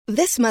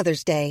This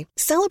Mother's Day,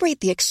 celebrate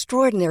the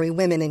extraordinary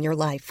women in your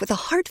life with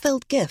a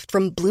heartfelt gift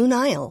from Blue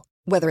Nile.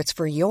 Whether it's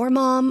for your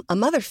mom, a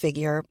mother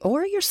figure,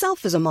 or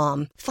yourself as a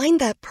mom, find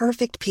that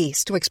perfect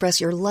piece to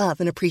express your love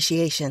and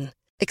appreciation.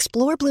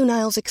 Explore Blue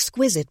Nile's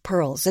exquisite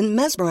pearls and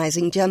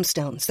mesmerizing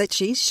gemstones that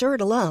she's sure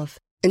to love.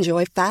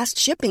 Enjoy fast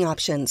shipping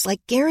options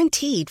like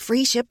guaranteed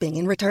free shipping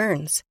and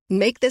returns.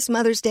 Make this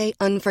Mother's Day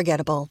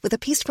unforgettable with a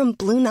piece from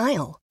Blue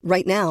Nile.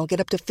 Right now, get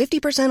up to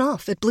 50%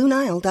 off at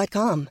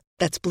BlueNile.com.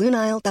 That's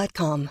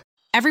BlueNile.com.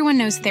 Everyone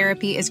knows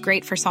therapy is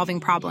great for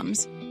solving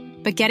problems,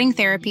 but getting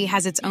therapy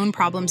has its own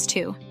problems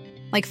too,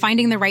 like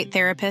finding the right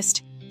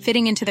therapist,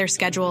 fitting into their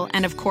schedule,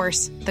 and of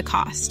course, the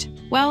cost.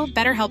 Well,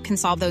 BetterHelp can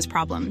solve those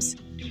problems.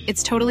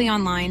 It's totally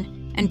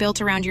online and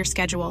built around your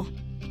schedule.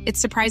 It's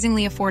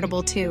surprisingly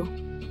affordable too.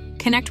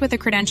 Connect with a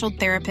credentialed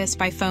therapist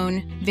by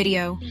phone,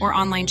 video, or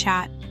online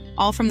chat,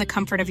 all from the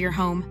comfort of your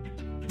home.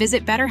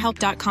 Visit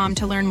BetterHelp.com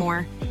to learn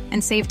more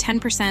and save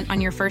 10%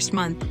 on your first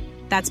month.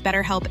 That's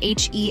BetterHelp,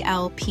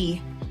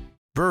 H-E-L-P.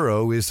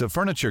 Burrow is a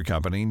furniture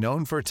company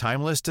known for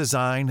timeless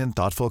design and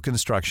thoughtful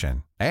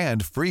construction,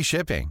 and free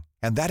shipping,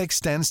 and that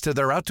extends to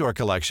their outdoor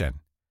collection.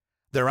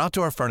 Their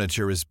outdoor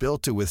furniture is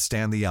built to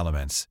withstand the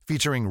elements,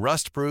 featuring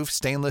rust-proof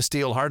stainless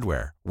steel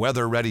hardware,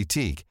 weather-ready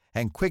teak,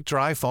 and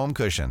quick-dry foam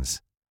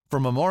cushions. For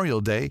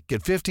Memorial Day,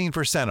 get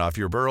 15% off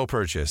your Burrow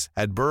purchase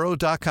at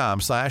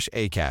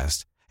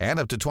burrow.com/ACAST and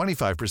up to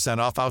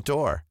 25% off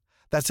outdoor.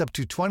 That's up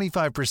to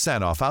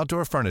 25% off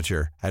outdoor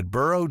furniture at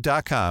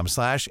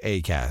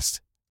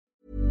burrow.com/ACAST.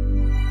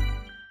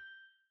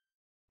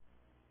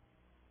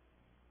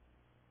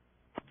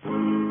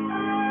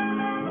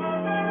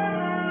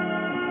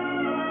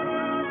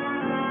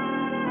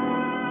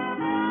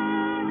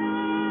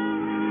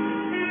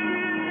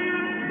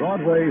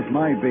 Broadway's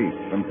My Beat,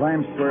 from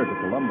Times Square to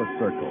Columbus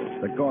Circle,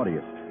 the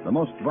gaudiest, the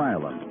most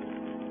violent,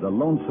 the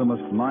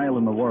lonesomest mile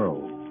in the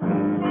world.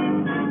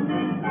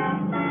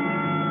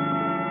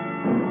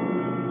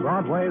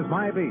 Broadway's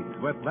My Beat,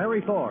 with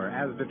Larry Thor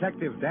as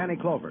Detective Danny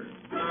Clover.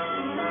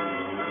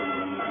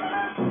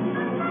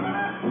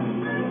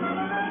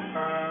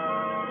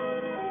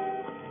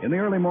 In the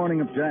early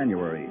morning of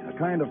January, a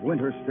kind of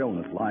winter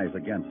stillness lies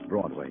against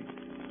Broadway.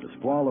 The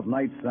squall of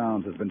night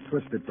sounds has been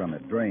twisted from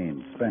it,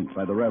 drained, spent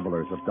by the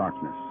revelers of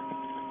darkness.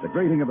 The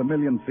grating of a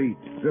million feet,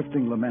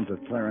 drifting lament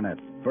of clarinet,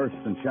 burst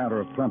and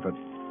shatter of trumpet,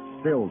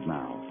 stilled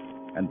now,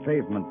 and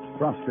pavement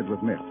frosted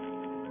with mist.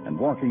 And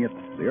walking it,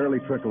 the early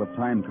trickle of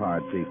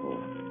time-card people.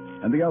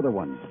 And the other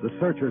ones, the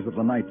searchers of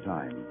the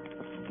nighttime,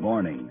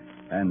 mourning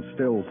and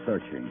still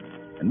searching,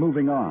 and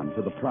moving on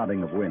to the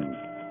prodding of wind.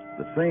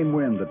 The same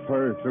wind that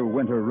purrs through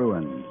winter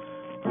ruins.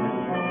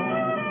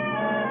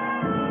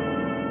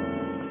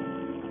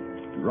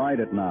 Ride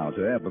it now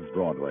to ebb of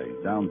Broadway,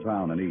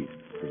 downtown and east,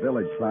 the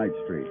village side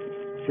street,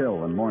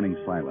 chill and morning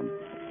silent,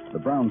 the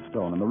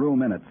brownstone and the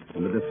room in it,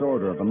 and the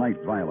disorder of a night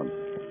violence.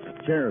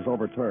 Chairs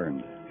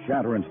overturned,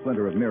 shatter and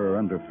splinter of mirror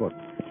underfoot,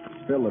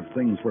 spill of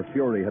things where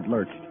fury had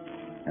lurched,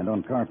 and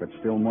on carpet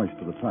still moist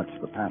to the touch,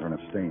 the pattern of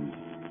stains.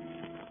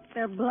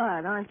 They're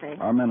blood, aren't they?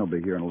 Our men will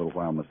be here in a little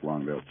while, Miss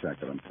Long. They'll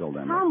check it until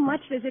then. How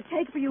much does it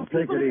take for you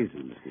Take people it to...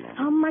 easy, Miss Long.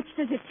 How much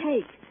does it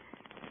take?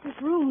 This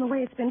room, the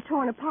way it's been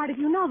torn apart, if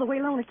you know the way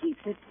Lona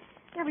keeps it.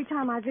 Every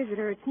time I visit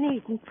her, it's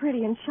neat and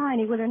pretty and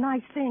shiny with her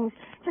nice things.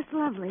 Just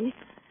lovely.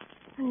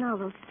 And now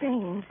those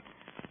stains.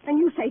 And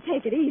you say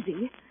take it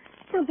easy.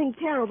 Something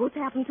terrible's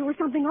happened to her,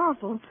 something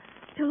awful.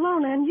 To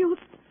Lona, and you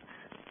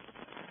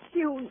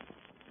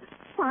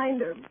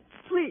find her.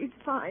 Please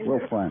find her.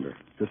 We'll find her.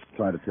 Just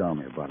try to tell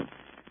me about it.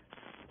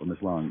 Well,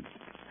 Miss Long...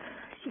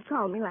 She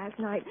called me last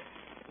night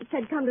and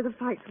said come to the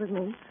fights with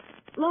me.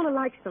 Lona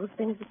likes those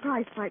things, the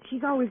prize fights.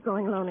 She's always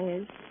going, Lona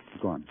is.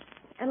 Go on.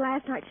 And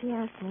last night she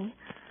asked me.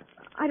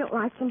 I don't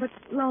like them, but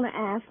Lona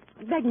asked,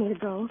 begged me to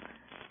go.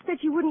 Said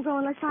she wouldn't go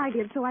unless I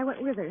did, so I went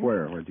with her.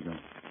 Where? Where'd you go?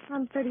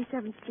 On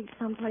 37th Street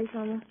someplace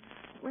on the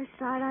west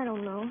side, I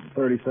don't know.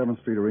 37th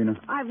Street Arena?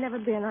 I've never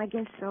been, I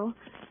guess so.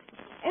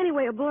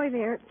 Anyway, a boy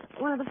there,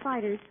 one of the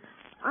fighters,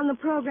 on the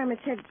program it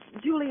said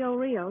Julio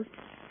Rios.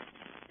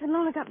 And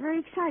Lona got very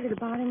excited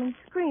about him and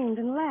screamed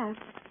and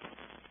laughed.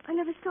 I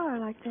never saw her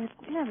like that,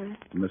 never.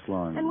 Miss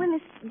Long... And when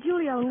this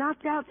Julio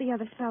knocked out the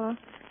other fellow,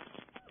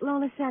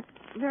 Lona sat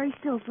very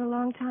still for a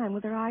long time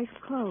with her eyes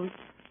closed.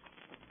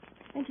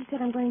 And she said,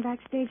 I'm going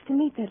backstage to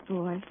meet that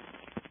boy.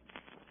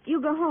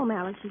 You go home,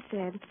 Alice, she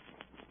said.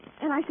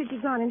 And I said,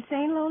 you've gone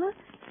insane, Lona?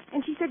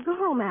 And she said, go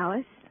home,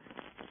 Alice.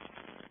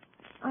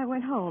 I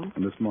went home.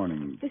 And this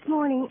morning... This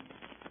morning,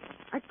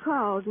 I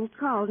called and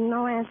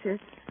no answer.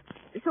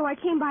 So I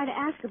came by to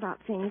ask about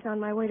things on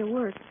my way to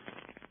work.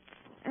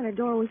 And her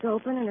door was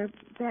open and her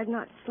bed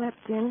not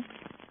slept in.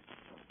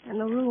 And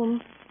the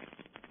room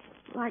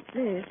like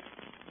this.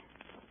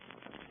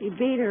 He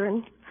beat her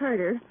and hurt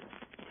her.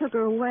 Took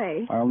her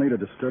away. I'll need a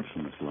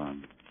description, Miss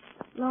Long.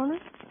 Lona?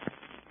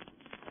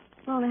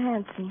 Lona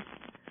Hanson.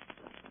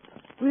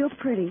 Real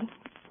pretty.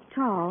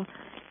 Tall.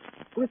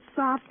 With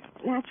soft,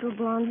 natural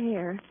blonde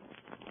hair.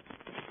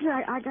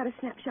 Here, I got a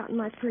snapshot in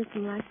my purse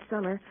from last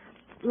summer.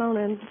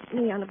 Lona and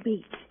me on a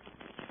beach.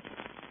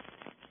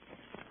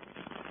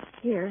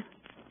 Here.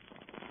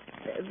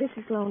 This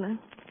is Lona.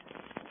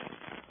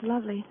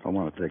 Lovely. I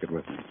want to take it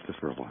with me, just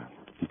for a while.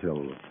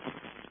 Until...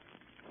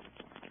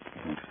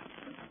 Thanks.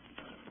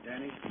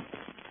 Danny,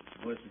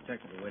 boys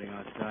detective are waiting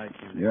outside.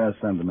 Yeah,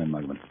 send them in,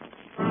 Mugman.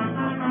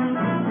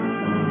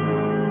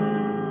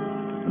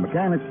 The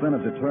mechanics then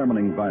of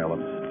determining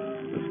violence.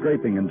 The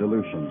scraping and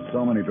dilution.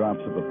 So many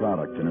drops of the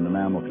product in an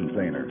enamel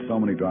container. So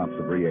many drops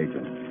of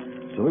reagent.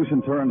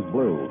 Solution turns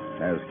blue,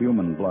 as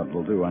human blood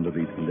will do under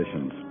these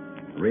conditions.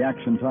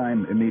 Reaction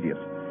time immediate.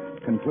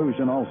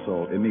 Conclusion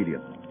also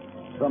immediate.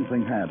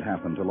 Something had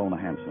happened to Lona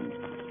Hanson.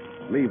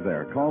 Leave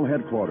there, call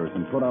headquarters,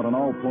 and put out on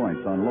all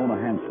points on Lona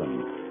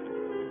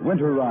Hanson.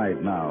 Winter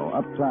ride now,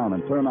 uptown,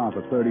 and turn off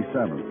at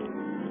 37th.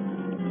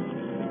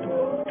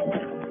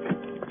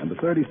 And the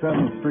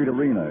 37th Street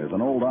Arena is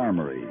an old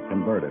armory,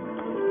 converted.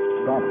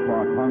 Stop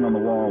clock hung on the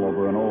wall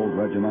over an old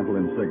regimental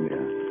insignia.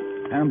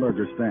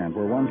 Hamburger stand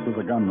where once was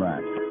a gun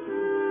rack.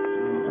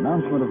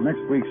 Announcement of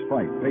next week's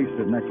fight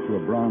pasted next to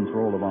a bronze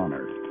roll of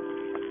honor.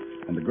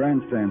 And the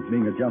grandstands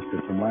being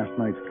adjusted from last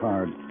night's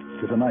card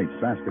to tonight's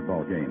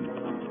basketball game.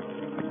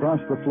 Across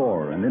the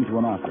floor and into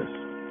an office.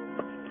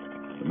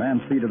 The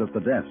man seated at the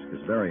desk is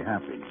very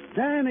happy.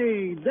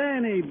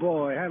 Danny,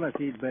 boy. Have a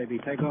seat, baby.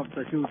 Take off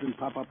the shoes and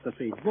pop up the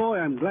feet. Boy,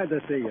 I'm glad to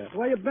see you.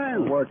 Where you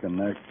been? Working,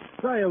 Nick.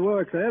 So you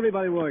work, so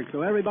everybody works,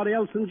 so everybody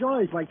else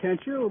enjoys. Why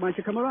can't you? Why don't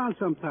you come around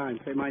sometime?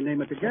 Say my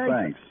name at the gate.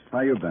 Thanks. How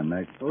you been,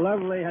 Nick?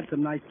 Lovely. Had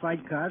some nice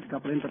fight cards.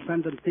 Couple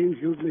independent teams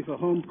used me for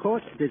home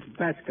court. This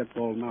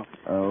basketball now.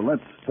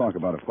 Let's talk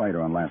about a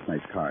fighter on last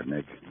night's card,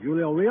 Nick.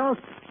 Julio Rios?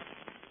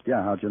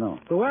 Yeah, how'd you know?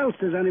 Who else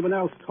is anyone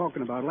else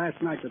talking about?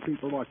 Last night the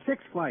people watched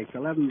 6 fights,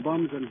 11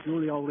 bums, and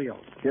Julio Rios.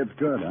 Kid's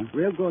good, huh?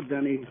 Real good,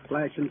 Denny.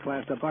 Flash and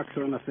class, a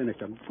boxer and a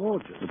finisher.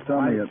 Gorgeous. But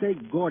tell me I say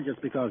gorgeous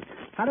because,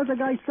 how does a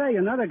guy say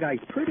another guy's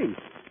pretty?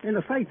 In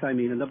the face, I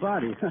mean, in the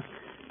body.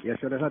 You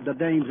should have heard the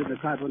dames in the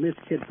crowd when this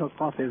kid took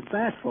off his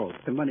bathrobe.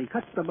 And when he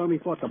cuts the bum, he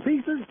fought to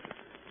pieces.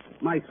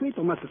 My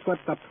sweeper must have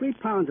swept up 3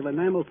 pounds of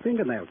enamel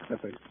fingernail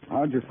clippers.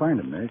 How'd you find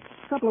him, Nick?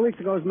 A couple of weeks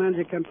ago, his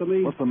manager came to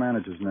me. What's the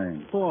manager's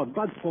name?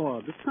 Bud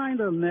Ford. It's kind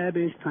of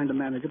nabbish, kind of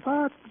manager,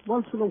 but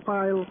once in a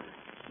while...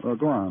 Well,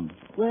 go on.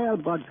 Well,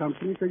 Bud comes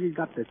to me and says he's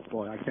got this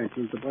boy. I can't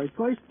use the boy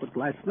first, but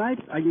last night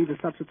I need a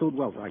substitute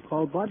welder. I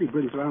called Bud. He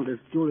brings around this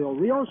Julio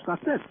Rios.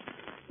 That's it.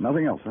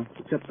 Nothing else, huh?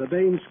 Except the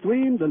dame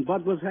screamed, and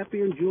Bud was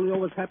happy, and Julio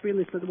was happy, and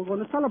they said we're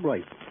going to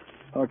celebrate.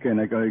 Okay,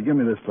 Nick, give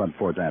me this Bud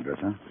Ford's address,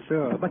 huh?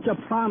 Sure, but you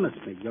promised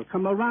me you'll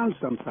come around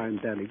sometime,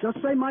 Danny. Just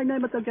say my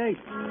name at the gate.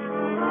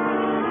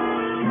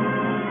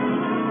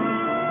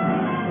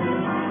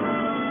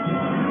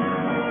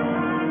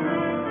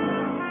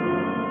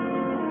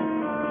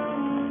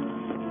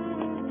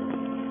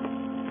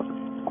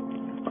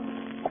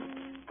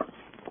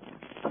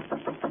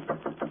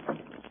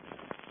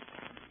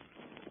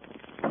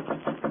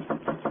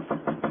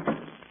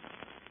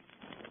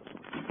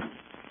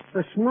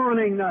 This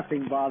morning,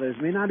 nothing bothers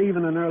me. Not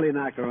even an early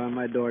knocker on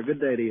my door.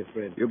 Good day to you,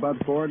 Fred. You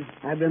Bud Ford?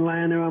 I've been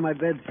lying there on my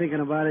bed thinking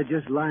about it,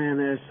 just lying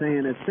there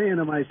saying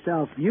to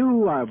myself,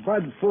 you are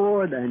Bud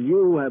Ford, and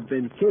you have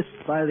been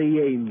kissed by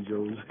the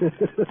angels.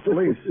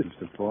 Police,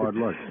 Mr. Ford,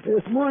 look.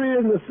 This morning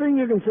isn't a thing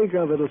you can think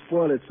of that'll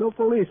spoil it. So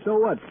police, so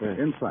what, Fred?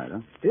 Inside,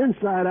 huh?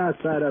 Inside,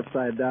 outside,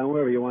 upside down,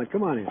 wherever you want.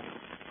 Come on in.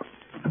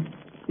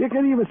 You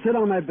can even sit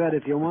on my bed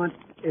if you want.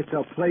 It's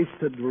a place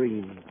to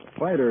dream.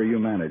 Fighter you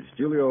managed,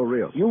 Julio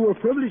Rios. You were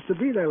privileged to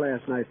be there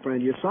last night,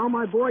 friend. You saw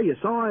my boy. You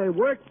saw how he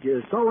worked.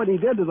 You saw what he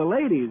did to the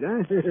ladies,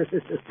 huh?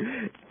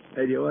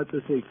 And you want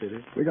the secret,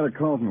 huh? We got a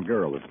call from a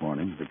girl this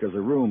morning because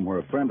a room where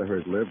a friend of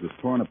hers lived was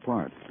torn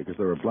apart because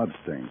there were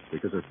bloodstains,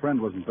 because her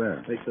friend wasn't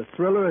there. Makes a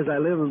thriller as I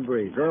live and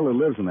breathe. The girl who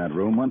lives in that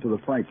room went to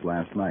the fights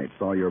last night,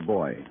 saw your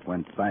boy,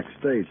 went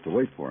backstage to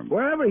wait for him.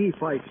 Wherever he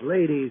fights,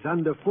 ladies,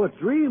 underfoot,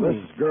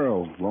 dreaming. This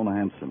girl, Lona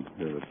Hanson.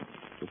 Here,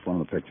 just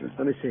one of the pictures.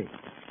 Let me see.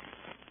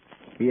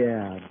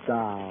 Yeah,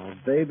 doll,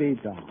 baby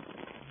doll.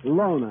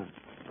 Lona,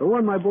 the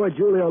one my boy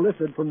Julio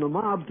lifted from the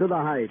mob to the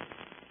heights.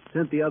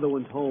 Sent the other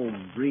ones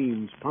home,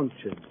 dreams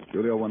punctured.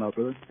 Julio went out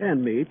with her?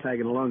 And me,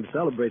 tagging along to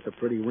celebrate the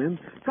pretty win.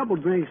 Couple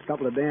drinks,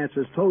 couple of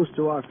dances, toast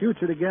to our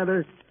future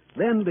together.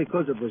 Then,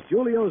 because it was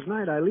Julio's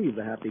night, I leave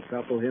the happy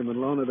couple, him and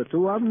Lona, the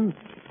two of them,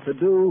 to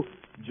do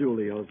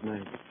Julio's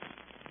night.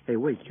 Hey,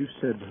 wait, you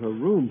said her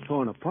room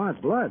torn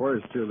apart, blood.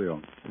 Where's Julio?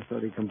 I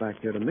thought he'd come back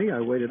here to me. I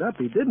waited up.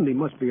 He didn't. He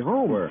must be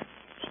home. Where?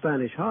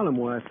 Spanish Harlem,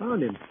 where I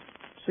found him.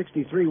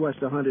 63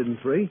 West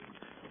 103.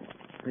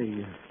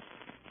 Hey,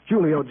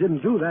 Julio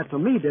didn't do that to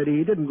me, did he?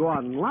 He didn't go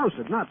out and louse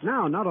it. Not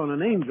now, not on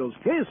an angel's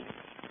kiss.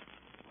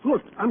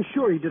 Look, I'm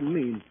sure he didn't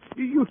mean.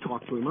 You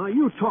talk to him, huh?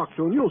 You talk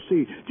to him. You'll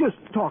see. Just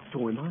talk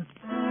to him, huh?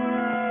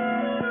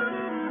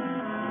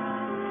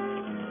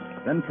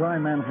 Then try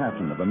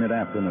Manhattan of a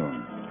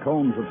mid-afternoon.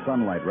 Cones of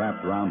sunlight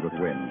wrapped round with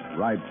wind.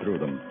 Ride through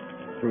them.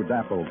 Through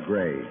dappled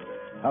gray.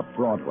 Up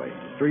Broadway,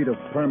 street of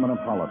permanent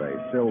holiday,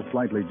 still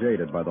slightly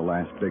jaded by the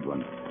last big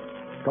one.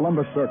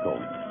 Columbus Circle,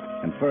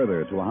 and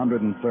further to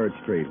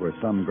 103rd Street, where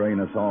some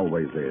grayness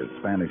always is,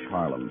 Spanish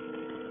Harlem.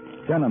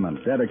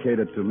 Tenement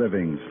dedicated to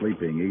living,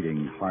 sleeping,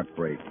 eating,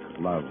 heartbreak,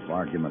 love,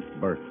 argument,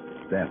 birth,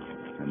 death,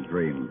 and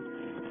dream.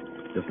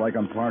 Just like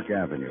on Park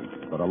Avenue,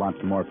 but a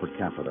lot more per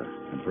capita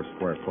and per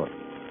square foot.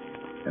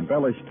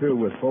 Embellished, too,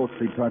 with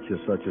folksy touches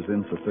such as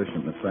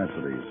insufficient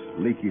necessities,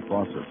 leaky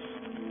faucets,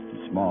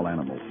 and small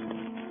animals.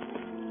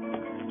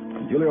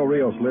 And Julio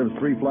Rios lives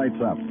 3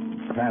 flights up,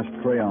 past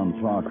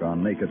crayon talk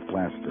on naked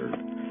plaster.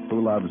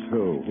 Who loves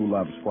who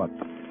loves what,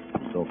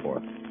 and so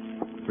forth.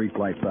 3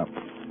 flights up,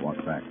 walk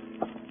back.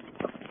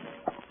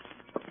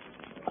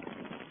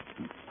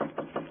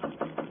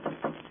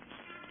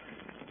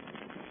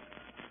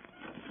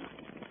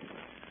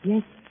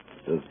 Yes?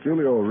 Does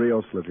Julio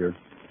Rios live here?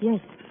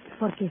 Yes.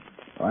 ¿Por qué?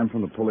 I'm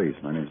from the police.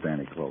 My name's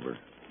Danny Clover.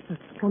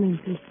 Come in,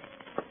 please.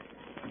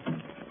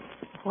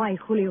 Why,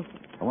 Julio?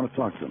 I want to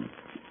talk to him.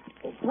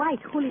 Why,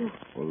 Julio?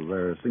 Well,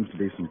 there seems to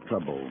be some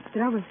trouble.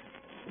 Trouble.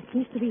 It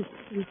seems to be.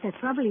 Is there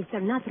trouble? Is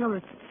there not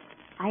trouble?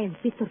 I am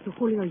sister to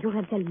Julio. You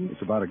can tell me.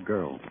 It's about a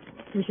girl.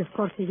 Which, of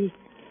course, it is.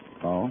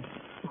 Oh?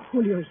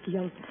 Julio is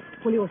young.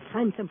 Julio is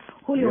handsome.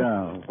 Julio...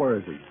 Yeah, where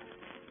is he?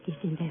 He's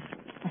in there.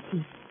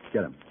 Asleep.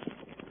 Get him.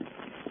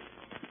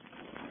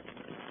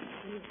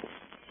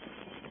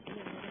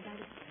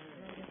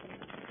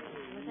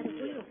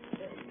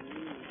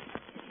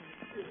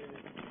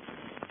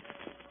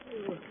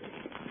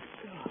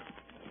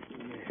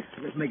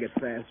 Let's make it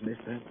fast,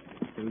 mister.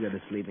 We got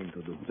a sleeping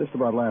to do. Just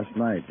about last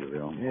night,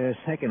 Julio. Yeah,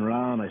 second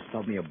round, I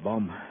stopped me a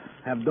bum.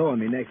 Have dough on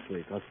me next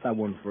week. I'll stop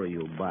one for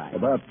you. Bye.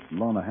 About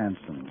Lona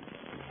Hanson.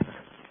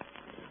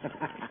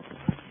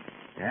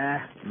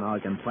 Yeah, now I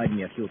can fight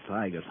me a few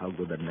tigers. How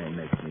good that name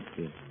makes me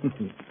feel.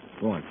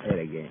 Go on, say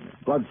it again.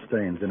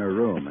 Bloodstains in her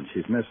room, and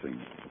she's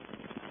missing.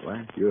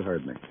 What? You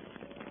heard me.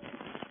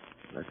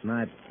 Last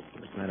night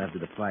after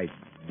the fight,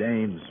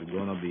 dames were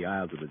going up the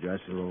aisle to the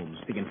dressing room,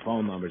 sticking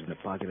phone numbers in the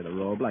pocket of the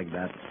robe like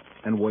that,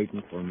 and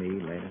waiting for me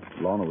later.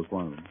 Lona was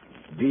one of them.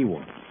 The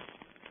one.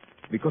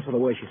 Because of the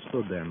way she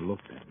stood there and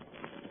looked at me.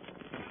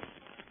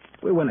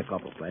 We went a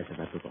couple places.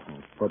 I took her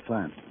home. What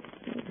time?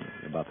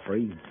 About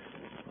 3.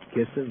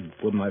 Kissed her and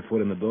put my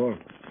foot in the door.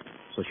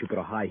 So she put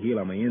a high heel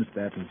on my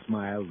instep and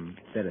smiled and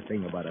said a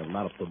thing about a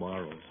lot of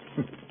tomorrows.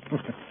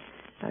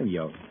 I'm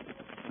young.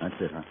 That's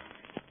it, huh?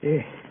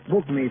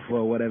 Book me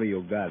for whatever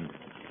you got.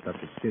 That's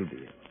it,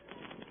 Sylvia.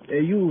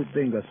 You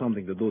think there's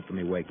something to do to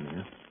me wake me,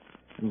 huh?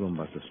 I'm going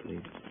back to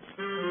sleep.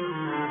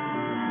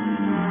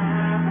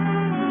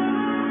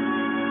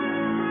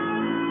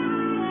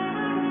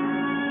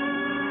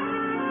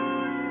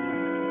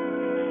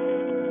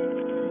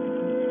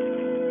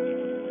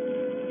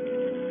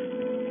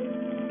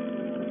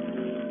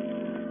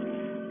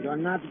 You're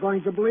not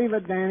going to believe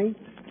it, Danny.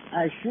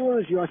 As sure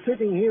as you're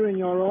sitting here in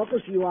your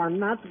office, you are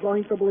not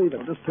going to believe it.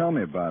 Well, just tell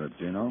me about it,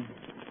 Gino.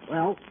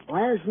 Well,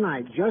 last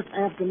night, just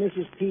after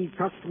Mrs. T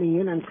tucked me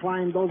in and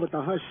climbed over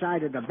to her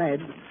side of the bed,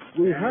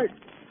 we heard...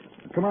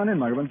 Come on in,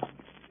 Muggerman.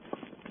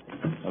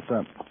 What's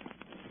up?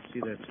 See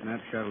that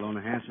snapshot of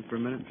Lona Hanson for a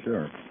minute?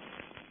 Sure.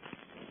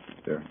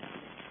 Here.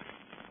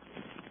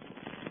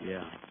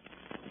 Yeah.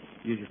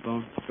 Use your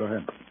phone. Go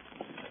ahead.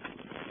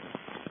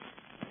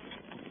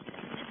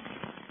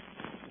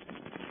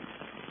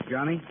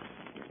 Johnny?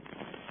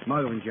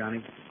 Smuggling,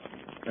 Johnny.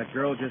 That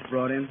girl just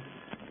brought in.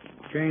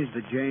 Changed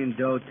the Jane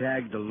Doe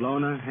tag to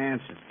Lona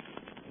Hanson.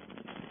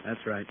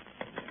 That's right.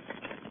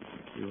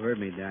 You heard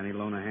me, Danny.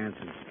 Lona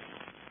Hanson.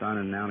 Found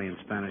in an alley in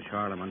Spanish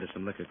Harlem under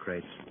some liquor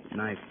crates.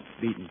 Knife,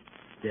 beaten,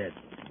 dead.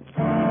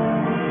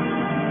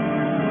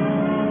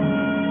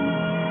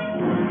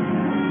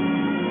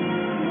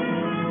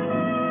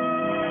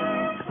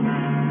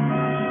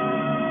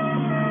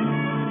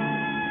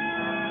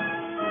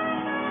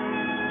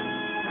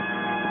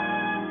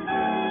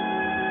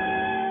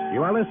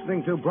 You are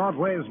listening to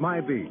Broadway's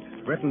My Beat,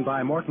 written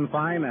by Morton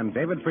Fine and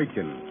David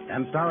Friedkin,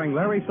 and starring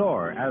Larry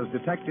Thor as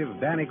Detective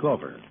Danny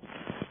Clover.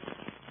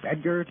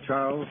 Edgar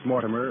Charles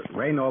Mortimer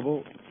Ray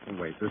Noble.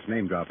 Wait, this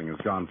name dropping has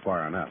gone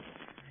far enough.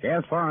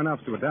 Yes, far enough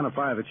to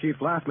identify the chief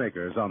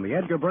laugh-makers on the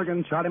Edgar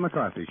Bergen Charlie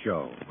McCarthy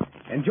Show.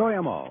 Enjoy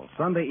them all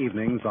Sunday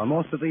evenings on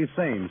most of these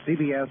same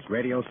CBS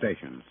radio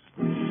stations.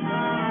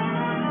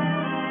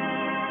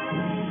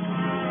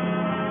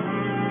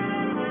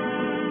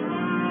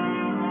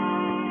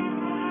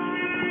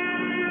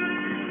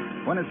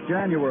 When it's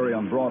January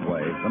on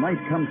Broadway, the night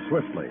comes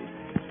swiftly.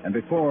 And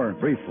before,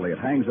 briefly, it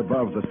hangs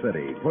above the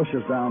city,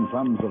 pushes down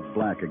thumbs of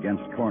black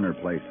against corner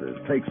places,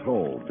 takes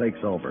hold, takes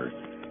over.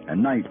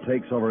 And night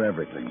takes over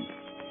everything,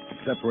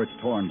 except where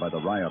it's torn by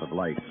the riot of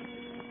light.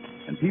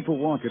 And people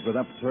walk it with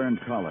upturned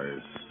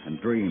collars and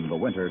dream the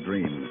winter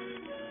dreams.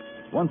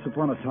 Once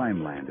upon a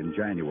timeland in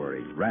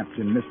January, wrapped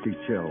in misty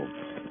chill,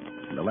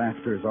 and the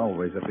laughter is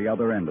always at the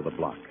other end of the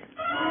block.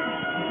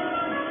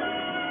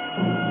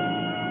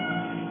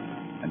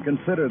 And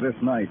consider this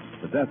night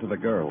the death of a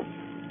girl,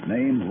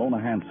 named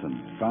Lona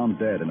Hanson, found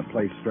dead in a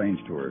place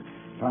strange to her,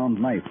 found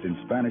knifed in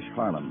Spanish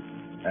Harlem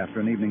after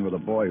an evening with a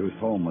boy whose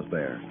home was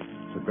there.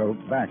 To go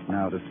back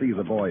now to see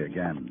the boy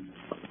again.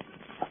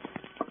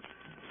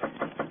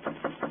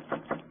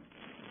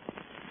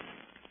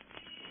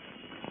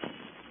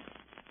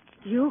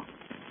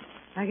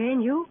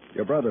 Again, you?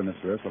 Your brother, Miss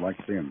Rios. I'd like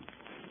to see him.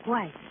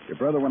 Why? Your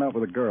brother went out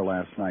with a girl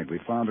last night. We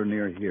found her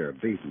near here,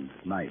 beaten,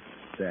 knifed,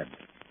 dead.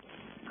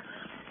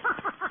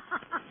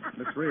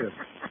 Miss Rios.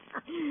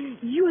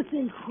 You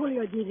think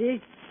Julio did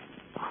it?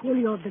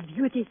 Julio the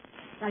beauty,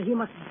 that he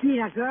must beat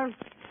a girl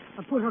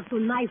or put her to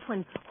knife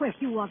when where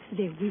he walks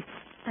they weak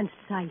and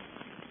sight.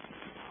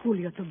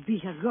 Julio to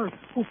beat a girl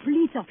who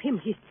pleads of him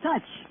his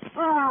touch.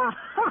 Ah!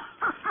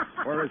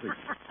 Where is he?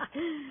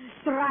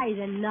 Try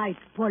the night,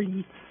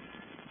 police.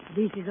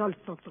 This is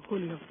also to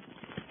Julio.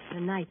 The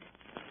night.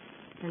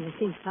 And the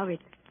things of it.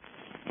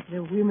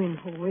 The women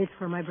who wait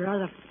for my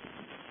brother.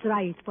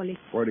 Try it, police.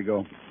 Where'd he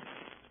go?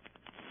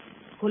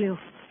 Julio,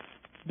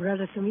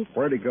 brother to me?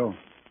 Where'd he go?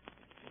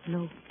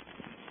 No.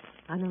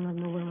 I do not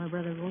know where my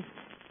brother goes.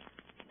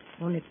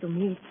 Only to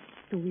me,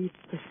 to eat,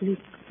 to sleep,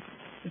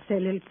 to say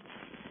little.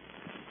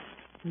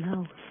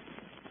 Now,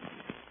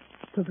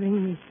 to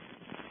bring me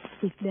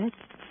his death.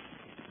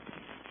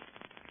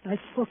 I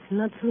spoke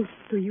not truth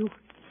to you.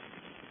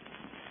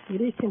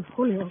 It is in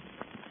Julio,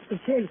 the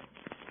jail.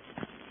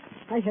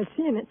 I have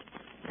seen it.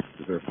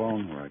 Is there a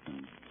phone where I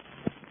can...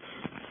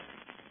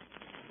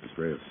 Miss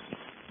Rios.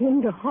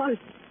 In the hall.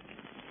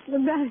 The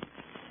man.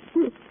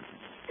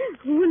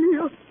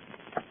 Julio.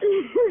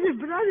 The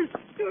brother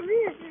to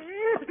me.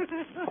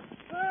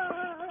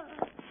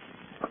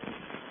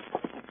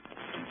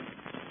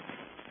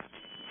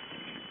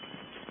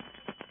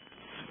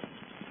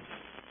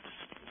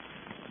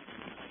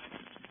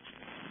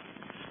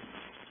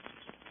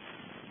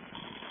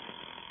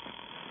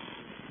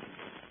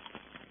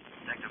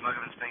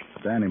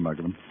 Danny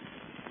Muggerman.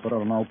 Put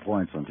out on all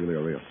points on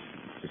Julio Rios.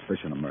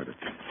 Suspicion of murder.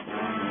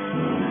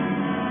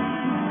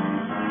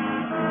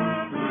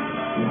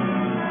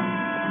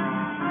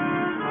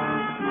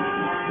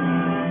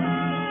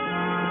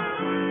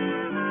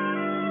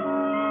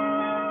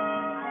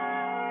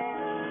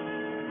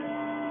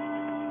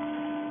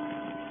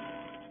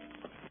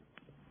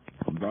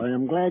 I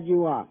am glad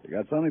you are. You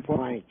got something for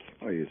Frank.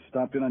 Oh, you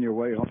stopped in on your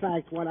way home. In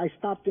fact, what I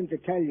stopped in to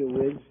tell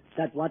you is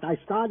that what I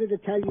started to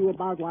tell you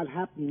about what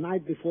happened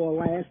night before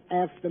last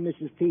after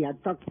Mrs. T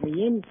had tucked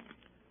me in,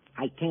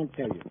 I can't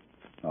tell you.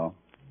 Oh?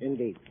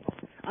 Indeed.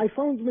 I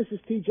phoned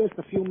Mrs. T just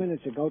a few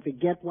minutes ago to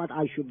get what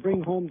I should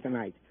bring home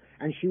tonight,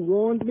 and she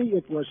warned me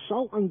it was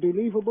so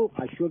unbelievable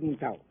I shouldn't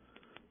tell.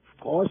 Of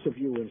course, if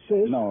you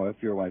insist. No,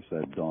 if your wife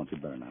said don't, you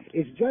better not.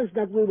 It's just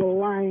that we were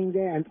lying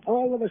there, and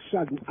all of a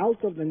sudden,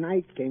 out of the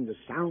night came the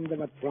sound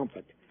of a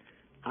trumpet.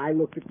 I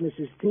looked at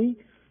Mrs. T,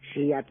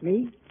 she at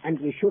me, and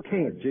we shook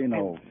hands.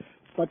 Gino.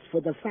 But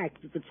for the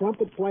fact that the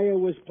trumpet player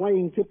was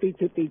playing Tippy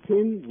Tippy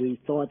Tin, we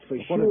thought for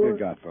What sure... have you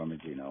got for me,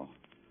 Gino?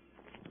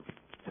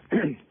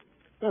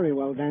 Very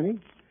well, Danny.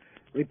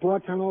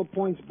 Reports on all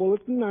points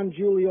bulletin on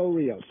Julio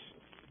Rios.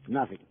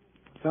 Nothing.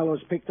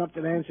 Fellows picked up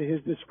that answer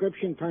his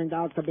description turned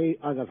out to be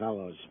other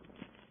fellows.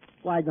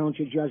 Why don't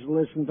you just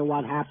listen to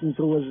what happened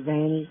to us,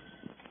 Danny?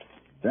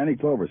 Danny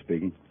Clover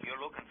speaking. You're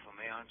looking for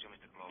me, aren't you,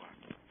 Mr. Clover?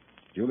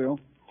 Julio?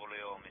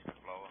 Julio, Mr.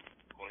 Clover.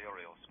 Julio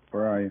Rios.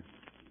 Where are you?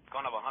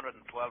 Corner of 112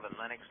 in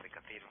Lenox, the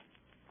cathedral.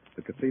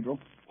 The cathedral?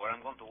 Where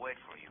I'm going to wait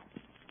for you.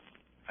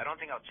 I don't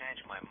think I'll change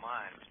my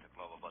mind, Mr.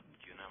 Clover, but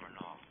you never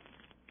know.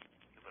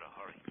 You better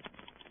hurry.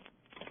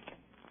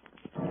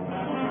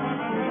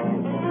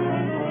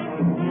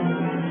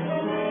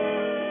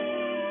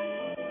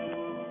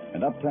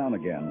 And uptown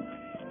again,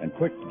 and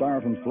quick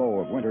dart and flow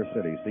of winter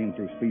city seen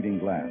through speeding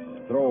glass,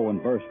 throw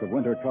and burst of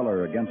winter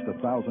color against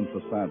 1,000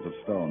 facades of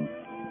stone,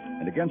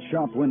 and against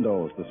shop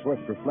windows the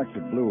swift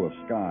reflected blue of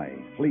sky,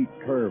 fleet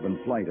curve and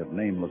flight of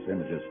nameless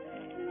images,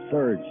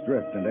 surge,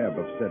 drift, and ebb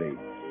of city,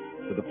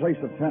 to the place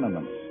of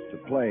tenements, to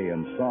play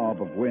and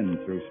sob of wind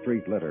through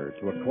street litter,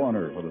 to a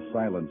corner where the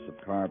silence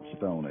of carved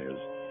stone is,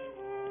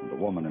 and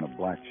the woman in a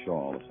black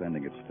shawl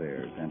ascending its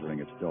stairs, entering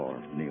its door,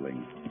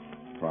 kneeling,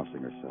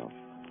 crossing herself,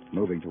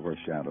 moving to where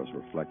shadows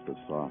reflect the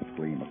soft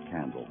gleam of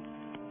candle.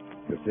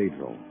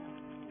 Cathedral,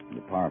 and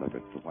a part of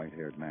it, the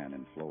white-haired man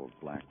in flow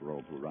of black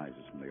robe who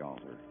rises from the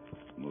altar,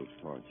 moves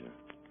towards you.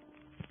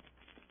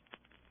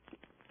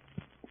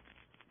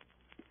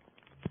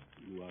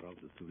 You are of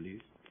the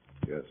police?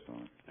 Yes,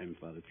 Father. I'm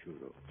Father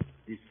Churro.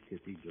 This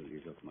cathedral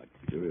is of my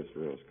Julius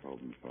Rios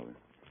called me, Father.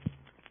 He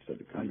said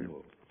to come I here.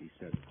 know. He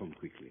said, come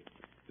quickly.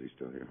 Is he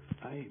still here?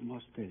 I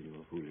must tell you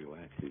of Julio.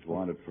 He's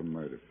wanted for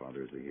murder,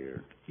 Father. Is he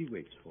here? He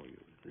waits for you,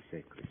 the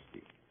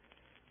sacristy.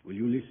 Will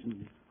you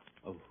listen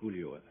of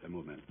Julio a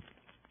moment?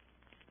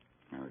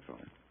 All right,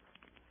 Father.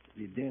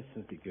 The death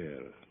of the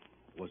girl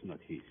was not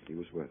his. He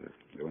was with her.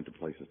 They went to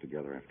places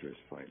together after his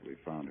fight. We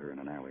found her in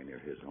an alley near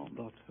his home.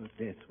 But her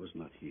death was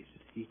not his.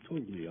 He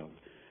told me of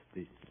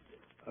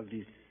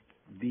this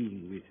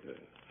being with her,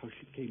 how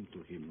she came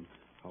to him,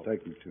 how...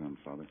 Take me to him,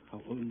 Father.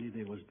 How only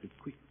there was the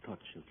quick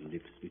touch of the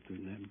lips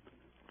between them,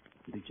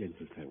 the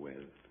gentle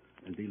farewell,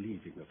 and the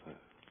leaving of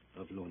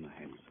her, of Lona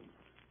Hanson,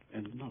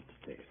 and not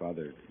death.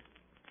 Father...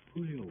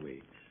 Julio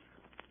waits.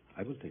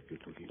 I will take you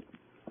to him.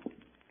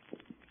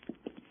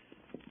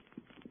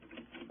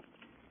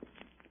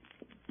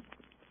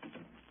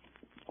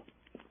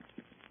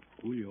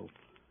 Julio,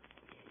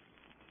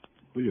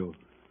 Julio,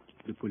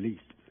 the police.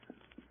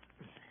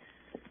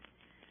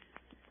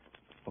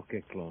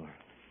 Okay, Clover.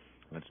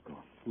 Let's go.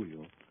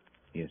 Julio,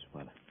 Yes,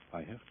 Father. I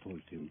have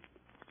told him.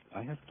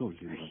 But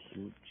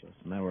You just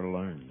never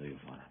learn, do you,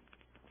 Father?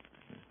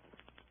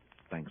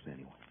 Thanks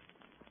anyway.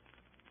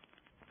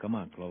 Come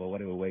on, Clover.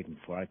 What are we waiting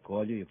for? I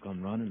called you. You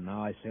come running.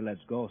 Now I say let's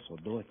go, so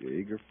do it. You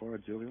eager for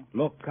it, Julio?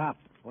 Look, cop.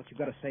 What you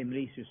got to say,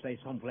 Melise, you say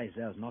someplace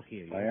else, not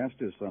here. I asked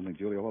you something,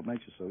 Julio. What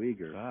makes you so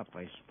eager? Cop,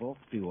 I spoke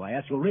to you. I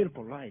asked you real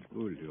polite.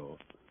 Julio.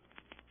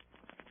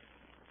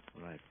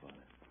 Right, Father.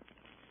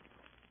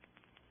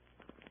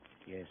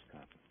 Yes,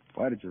 cop.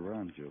 Why did you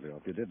run, Julio?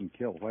 If you didn't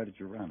kill, why did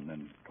you run?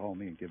 Then call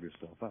me and give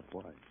yourself up.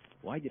 Why?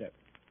 Why did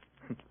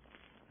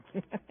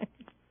I...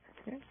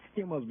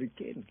 You must be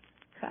kidding.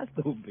 Has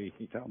to be.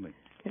 Tell me.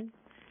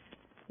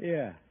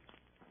 Yeah,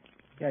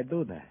 I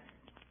do that.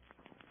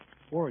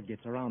 Word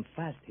gets around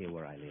fast here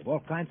where I live.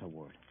 All kinds of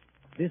word.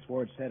 This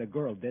word said a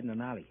girl dead in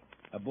an alley.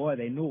 A boy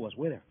they knew was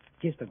with her.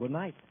 Kissed her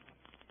goodnight.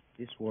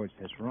 This word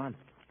says run.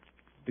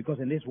 Because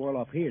in this world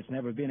up here, it's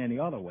never been any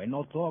other way.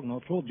 No talk, no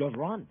truth, just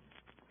run.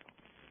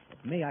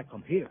 But me, I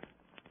come here.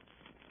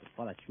 To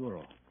Father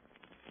Churro.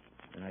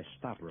 And I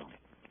stop running.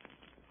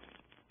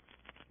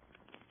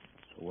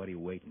 So what are you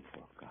waiting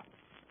for, cop?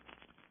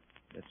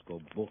 Let's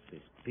go book this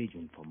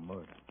pigeon for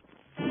murder.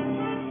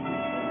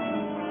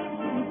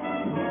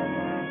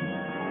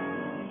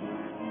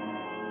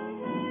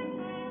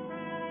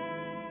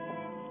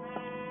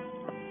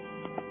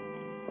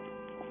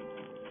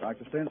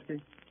 Dr.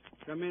 Stinsky?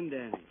 Come in,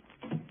 Danny.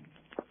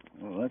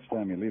 Well, next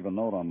time you leave a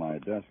note on my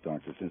desk,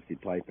 Dr.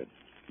 Stinsky, type it.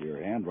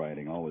 Your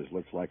handwriting always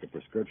looks like a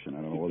prescription.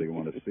 I don't know whether you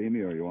want to see me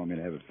or you want me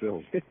to have it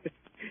filled.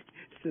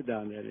 Sit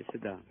down, Danny.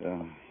 Sit down.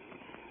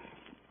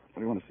 What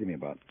do you want to see me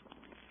about?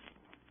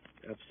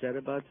 Upset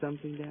about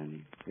something,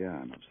 Danny? Yeah,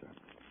 I'm upset.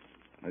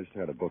 I just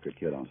had to book a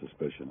kid on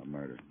suspicion of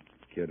murder.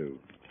 A kid who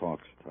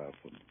talks tough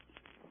and...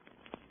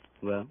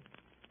 Well?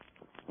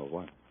 Well,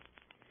 what?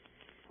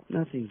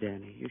 Nothing,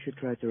 Danny. You should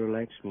try to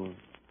relax more.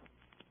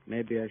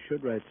 Maybe I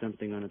should write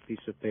something on a piece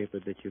of paper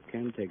that you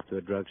can take to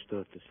a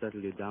drugstore to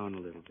settle you down a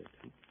little bit.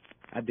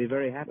 I'd be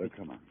very happy.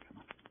 Come on.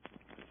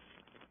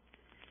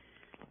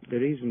 The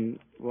reason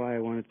why I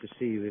wanted to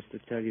see you is to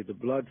tell you the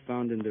blood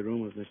found in the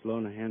room of Miss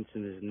Lona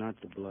Hanson is not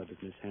the blood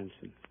of Miss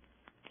Hanson.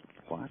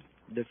 What?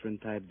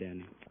 Different type,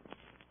 Danny.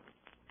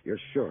 You're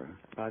sure?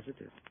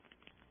 Positive.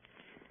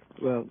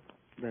 Well,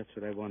 that's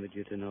what I wanted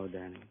you to know,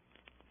 Danny.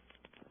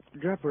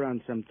 Drop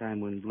around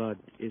sometime when blood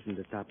isn't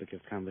the topic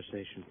of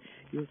conversation.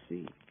 You'll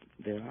see.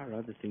 There are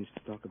other things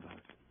to talk about.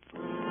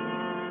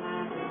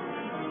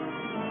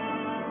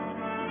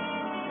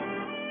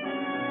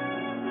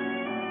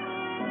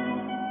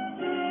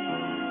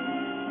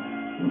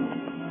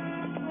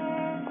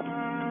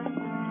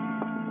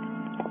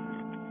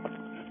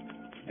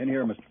 In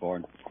here, Mr.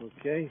 Ford.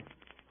 Okay.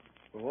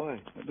 Well, why?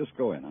 Just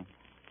go in, huh?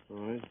 All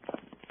right.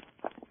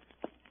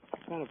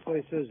 What kind of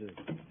place is it?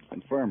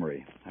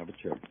 Infirmary. Have a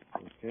chair.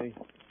 Okay.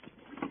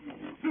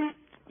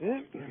 Yeah.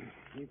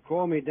 You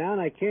call me down,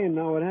 I came.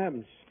 Now what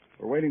happens?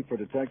 We're waiting for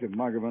Detective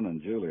Muggerman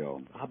and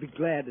Julio. I'll be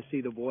glad to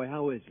see the boy.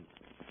 How is he?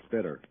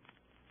 Bitter.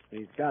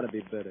 He's got to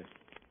be bitter.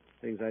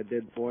 Things I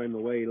did for him, the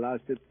way he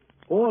lost it.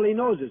 All he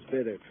knows is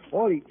bitter.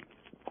 All he...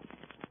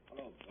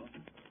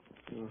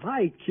 Oh,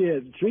 hi,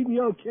 kid. Treating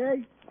you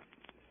okay?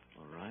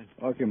 All right.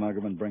 Okay,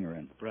 Muggerman, bring her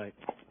in. Right.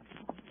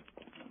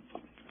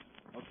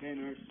 Okay,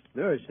 nurse.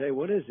 Nurse, hey,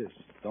 what is this?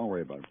 Don't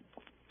worry about it.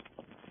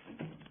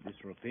 This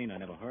routine I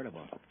never heard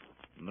about.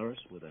 Nurse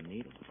with a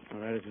needle. Oh,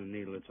 that isn't a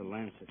needle. It's a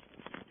lancet.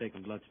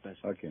 Taking blood specimen.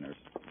 Okay, nurse.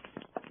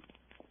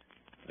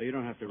 Oh, you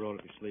don't have to roll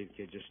up your sleeve,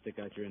 kid. Just stick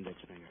out your index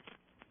finger.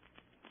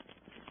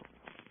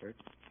 Hurt?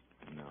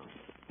 No.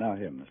 Now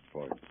him, Mr.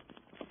 Ford.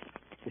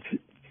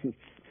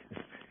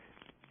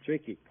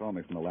 Tricky. Call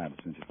me from the lab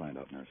as soon as you find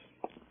out, nurse.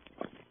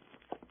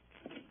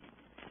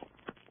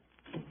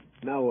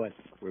 Now what?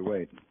 We're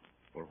waiting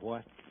For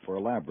what? for a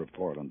lab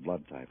report on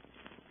blood type.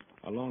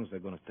 How long is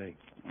that going to take?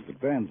 It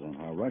depends on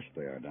how rushed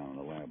they are down in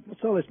the lab.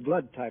 What's all this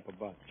blood type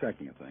about?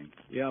 Checking a thing.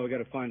 Yeah, we got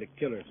to find a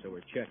killer, so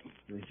we're checking.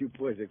 You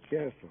boys are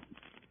careful.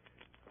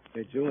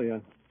 Hey,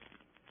 Julia,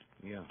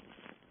 Yeah.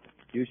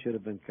 you should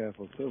have been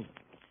careful, too.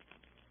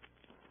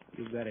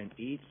 You got an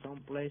eat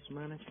someplace,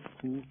 manager?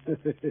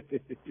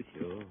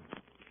 Sure.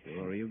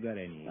 Or you got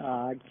any?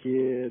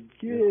 Kid.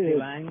 You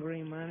still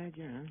angry,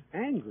 manager, huh?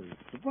 Angry?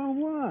 About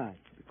what?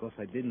 Because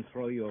I didn't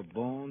throw you a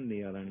bone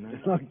the other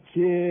night. Oh,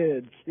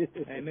 kid.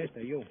 Hey, mister,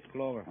 you,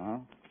 Clover. Huh?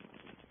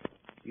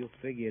 You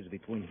figure it's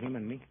between him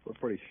and me? We're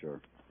pretty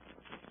sure.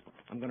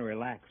 I'm going to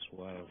relax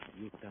while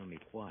you tell me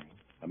why.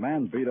 A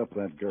man beat up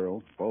that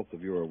girl. Both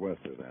of you were with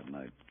her that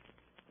night.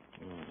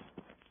 Oh.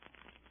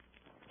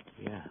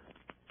 Yeah.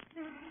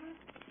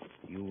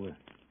 You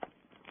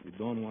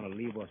don't want to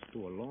leave us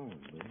two alone,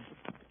 do you?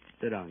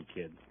 Sit down,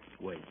 kid.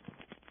 Wait.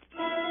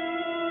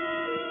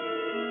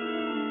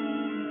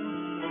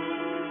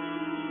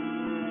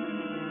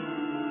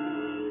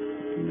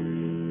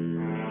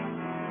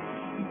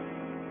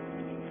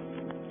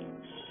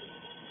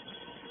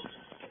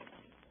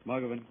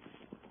 Muggerman?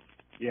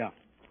 Yeah.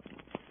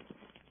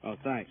 Oh,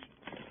 thanks.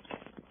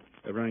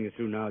 They're running it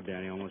through now,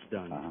 Danny. Almost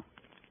done. Uh-huh.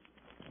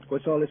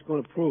 What's all this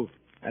going to prove?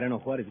 I don't know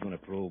what it's going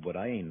to prove, but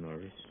I ain't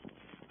nervous.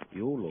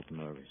 You look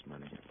nervous,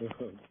 manager.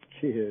 Oh,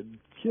 kid.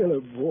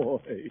 Killer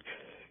boy.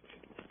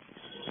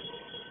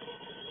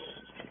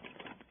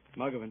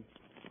 Muggavan.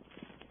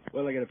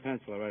 Well, I get a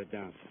pencil. I'll write it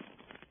down.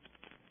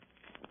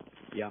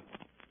 Yeah.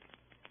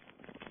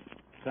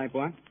 Type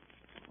 1?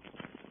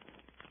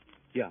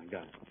 Yeah,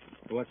 got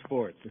it. What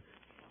sports?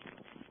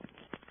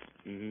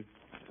 Mm-hmm.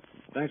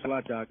 Thanks a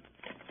lot, Doc.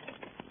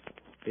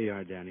 Here you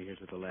are, Danny. Here's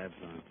what the lab's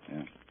on.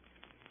 Yeah.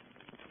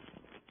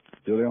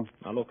 Julio?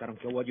 Now, look, I don't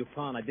care what you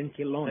found. I didn't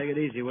kill Lona. Take it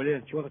easy, will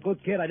you? She was a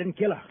good kid. I didn't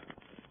kill her.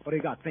 What do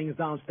you got, things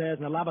downstairs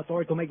in the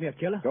laboratory to make me a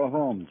killer? Go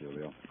home,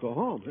 Julio. Go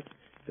home.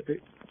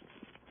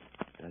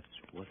 That's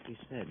what he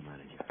said,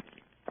 manager.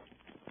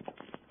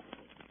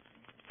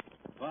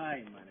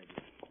 Fine,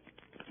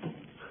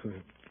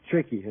 manager.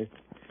 Tricky, huh?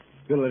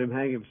 Gonna let him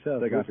hang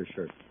himself. Take off your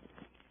shirt.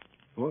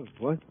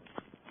 What?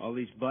 All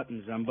these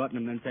buttons, unbutton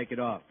them, then take it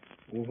off.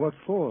 Well, what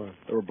for?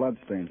 There were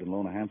bloodstains in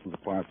Lona Hanson's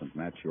apartment.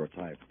 Match your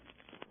type.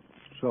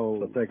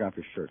 So take off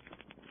your shirt.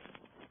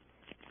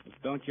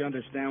 Don't you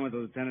understand what the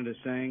lieutenant is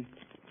saying?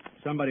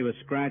 Somebody was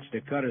scratched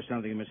or cut or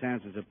something in Miss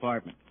Hanson's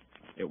apartment.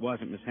 It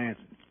wasn't Miss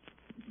Hanson.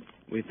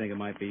 We think it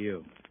might be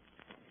you.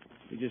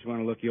 We just want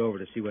to look you over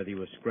to see whether you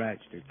were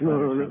scratched or cut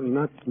or something.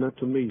 not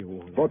to me, you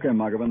won't. Okay,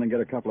 Muggavan, then get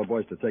a couple of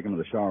boys to take him to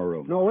the shower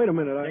room. No, wait a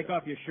minute. Take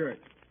off your shirt.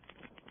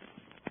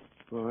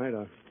 All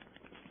right,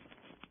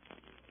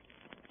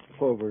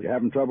 Clover. You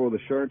having trouble with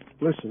the shirt?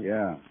 Listen.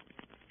 Yeah.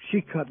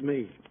 She cut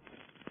me.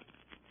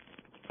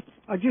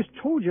 I just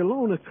told you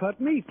Lona cut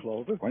me,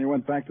 Clover. When you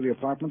went back to the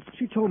apartment?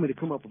 She told me to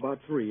come up about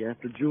 3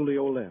 after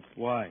Julio left.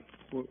 Why?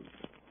 Well,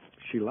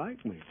 she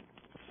liked me.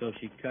 So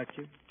she cut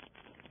you?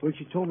 When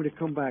she told me to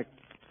come back,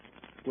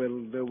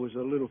 well, there was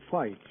a little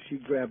fight. She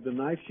grabbed the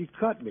knife, she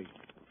cut me,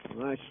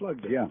 and I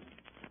slugged her. Yeah.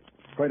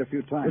 Quite a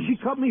few times. Well, she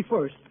cut me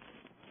first,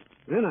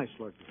 then I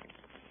slugged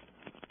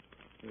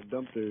her. I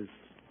dumped her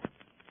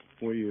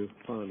where you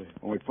found her.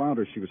 When we found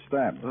her, she was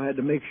stabbed. I had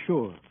to make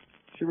sure.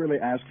 She really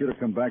asked you to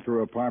come back to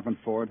her apartment,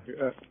 Ford?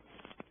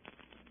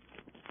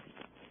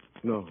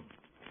 No.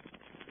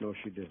 No,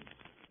 she didn't.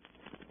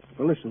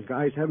 Well, listen,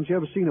 guys, haven't you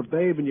ever seen a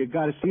babe and you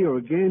got to see her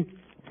again?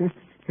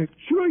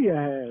 Sure you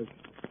have.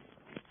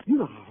 You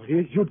know how it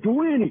is. You'll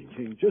do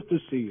anything just to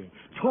see her,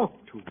 talk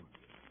to her.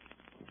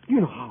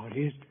 You know how it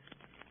is.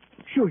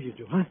 Sure you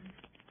do, huh?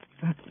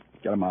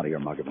 Get him out of here,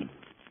 Muggavan.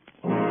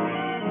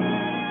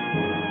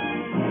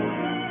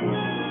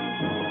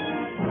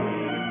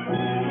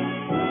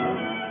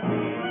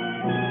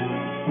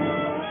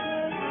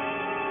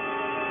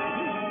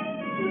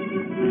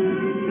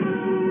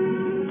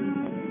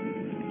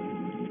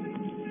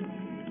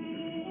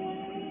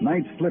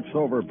 Night slips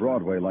over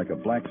Broadway like a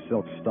black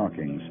silk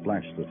stocking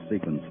splashed with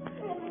sequins.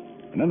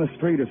 And in the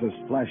street is as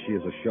flashy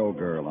as a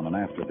showgirl on an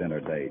after-dinner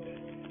date.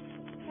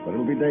 But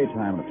it'll be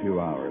daytime in a few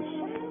hours.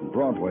 And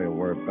Broadway will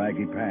wear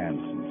baggy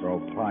pants and throw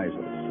pies at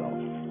itself.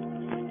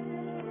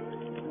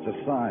 It's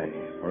a sigh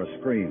or a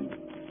scream,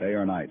 day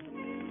or night.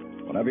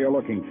 Whatever you're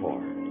looking for.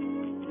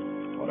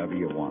 Whatever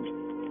you want.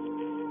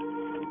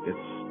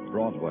 It's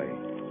Broadway.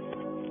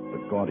 The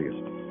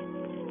gaudiest.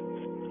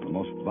 The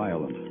most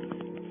violent.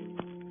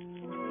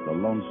 The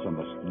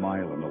lonesomest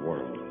mile in the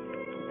world.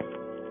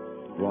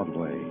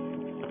 Broadway.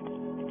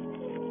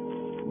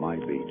 My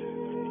beat.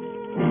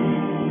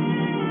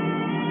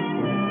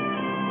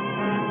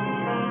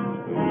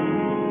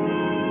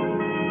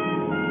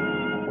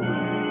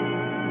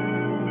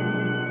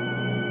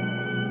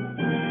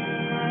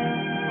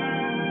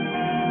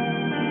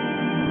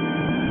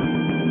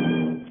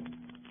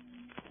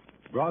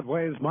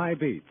 Broadway's My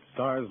Beat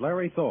stars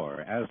Larry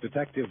Thor as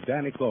Detective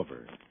Danny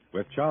Clover,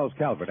 with Charles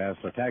Calvert as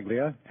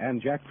Tartaglia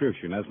and Jack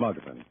Crucian as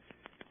Muggavan.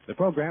 The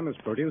program is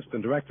produced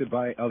and directed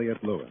by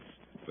Elliott Lewis,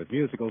 with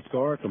musical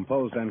score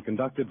composed and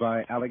conducted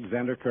by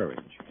Alexander Courage.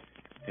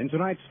 In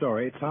tonight's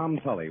story, Tom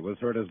Tully was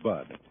heard as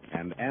Bud,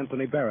 and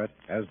Anthony Barrett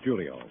as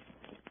Julio.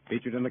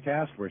 Featured in the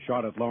cast were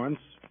Charlotte Lawrence,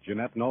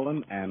 Jeanette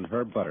Nolan, and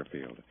Herb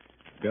Butterfield.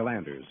 Bill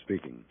Anders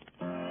speaking.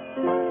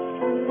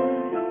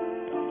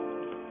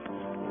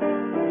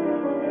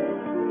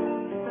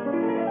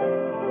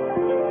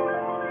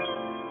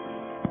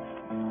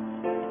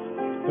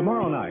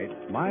 Tomorrow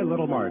night, My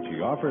Little Margie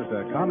offers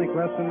a comic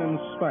lesson in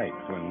spite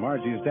when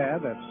Margie's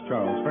dad, that's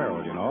Charles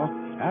Farrell, you know,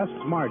 asks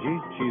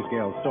Margie, she's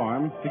Gail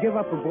Storm, to give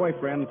up her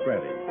boyfriend,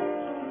 Freddie.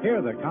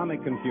 Hear the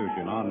comic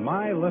confusion on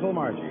My Little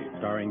Margie,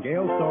 starring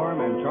Gail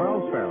Storm and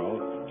Charles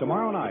Farrell,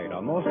 tomorrow night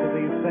on most of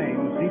these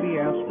same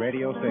CBS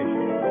radio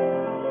stations.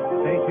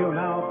 Stay tuned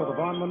now for the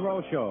Vaughn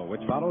Monroe Show,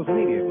 which follows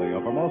immediately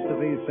over most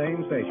of these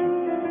same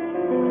stations.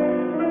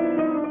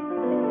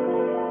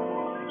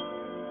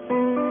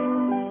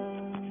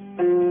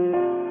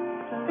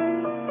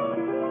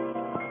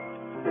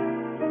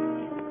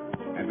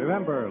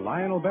 Remember,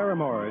 Lionel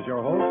Barrymore is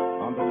your host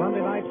on the Sunday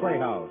Night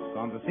Playhouse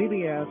on the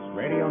CBS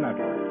Radio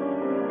Network.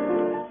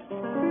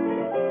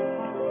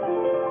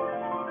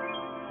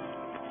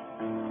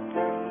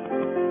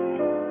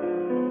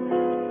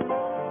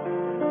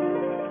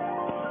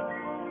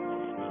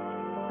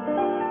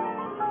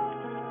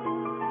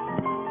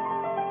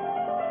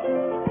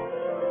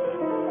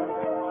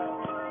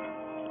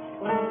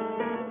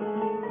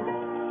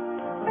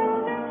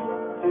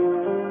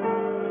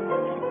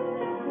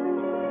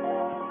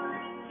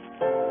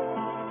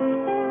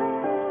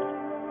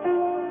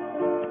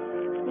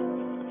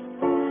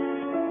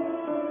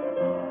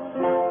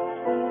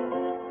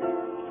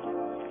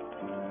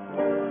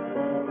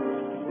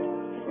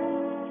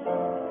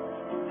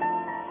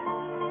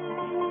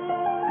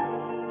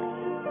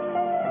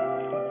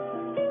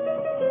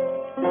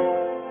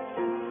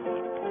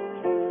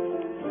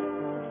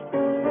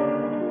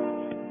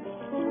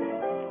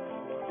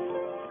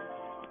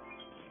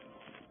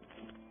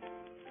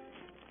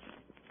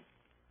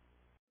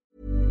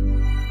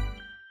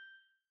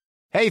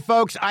 Hey,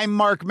 folks, I'm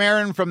Mark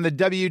Maron from the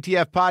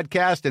WTF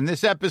Podcast, and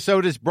this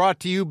episode is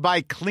brought to you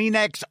by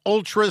Kleenex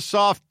Ultra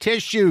Soft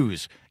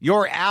Tissues,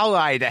 your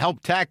ally to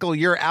help tackle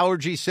your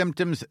allergy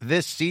symptoms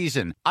this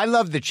season. I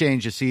love the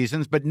change of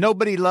seasons, but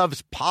nobody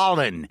loves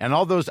pollen and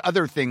all those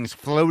other things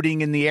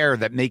floating in the air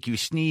that make you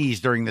sneeze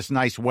during this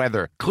nice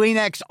weather.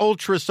 Kleenex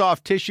Ultra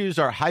Soft Tissues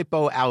are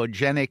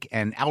hypoallergenic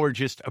and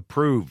allergist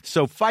approved,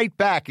 so fight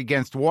back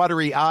against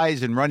watery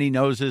eyes and runny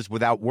noses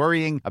without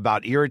worrying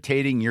about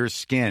irritating your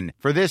skin.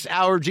 For this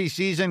allergy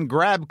season,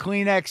 grab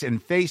Kleenex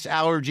and face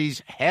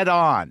allergies head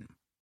on.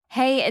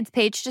 Hey, it's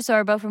Paige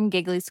DeSorbo from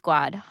Giggly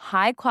Squad.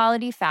 High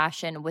quality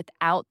fashion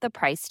without the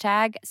price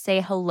tag.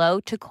 Say hello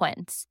to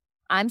Quince.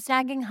 I'm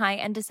snagging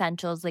high-end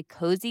essentials like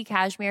cozy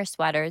cashmere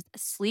sweaters,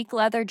 sleek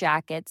leather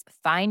jackets,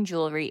 fine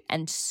jewelry,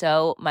 and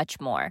so much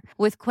more.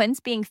 With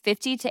Quince being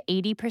 50 to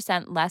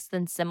 80% less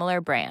than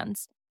similar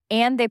brands.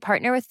 And they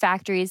partner with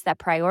factories that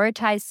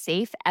prioritize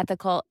safe,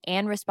 ethical,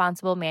 and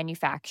responsible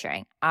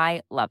manufacturing.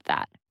 I love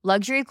that.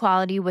 Luxury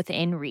quality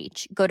within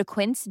reach. Go to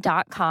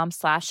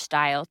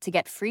quince.com/style to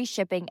get free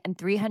shipping and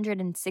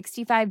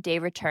 365-day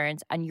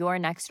returns on your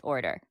next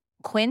order.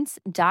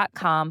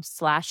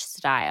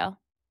 Quince.com/style.